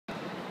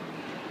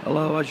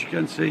Hello, as you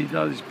can see,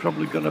 that is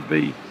probably going to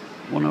be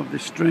one of the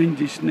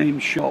strangest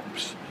named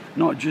shops,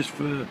 not just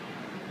for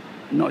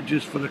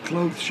the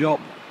clothes shop,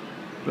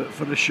 but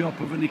for a shop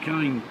of any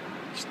kind.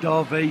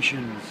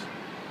 Starvations.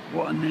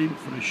 What a name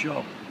for a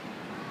shop.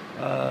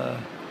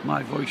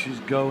 My voice is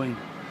going,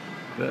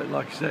 but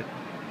like I said,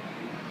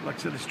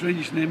 the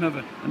strangest name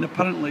ever. And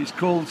apparently it's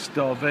called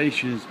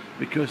Starvations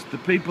because the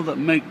people that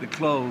make the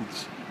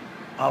clothes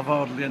have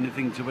hardly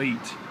anything to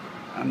eat,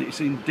 and it's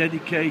in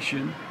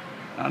dedication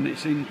and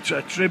it's in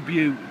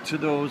tribute to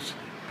those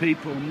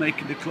people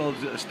making the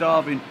clothes that are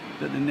starving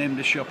that they named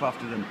the shop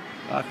after them.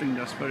 I think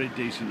that's very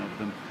decent of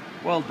them.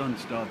 Well done,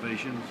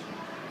 Starvations.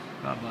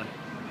 Bye bye.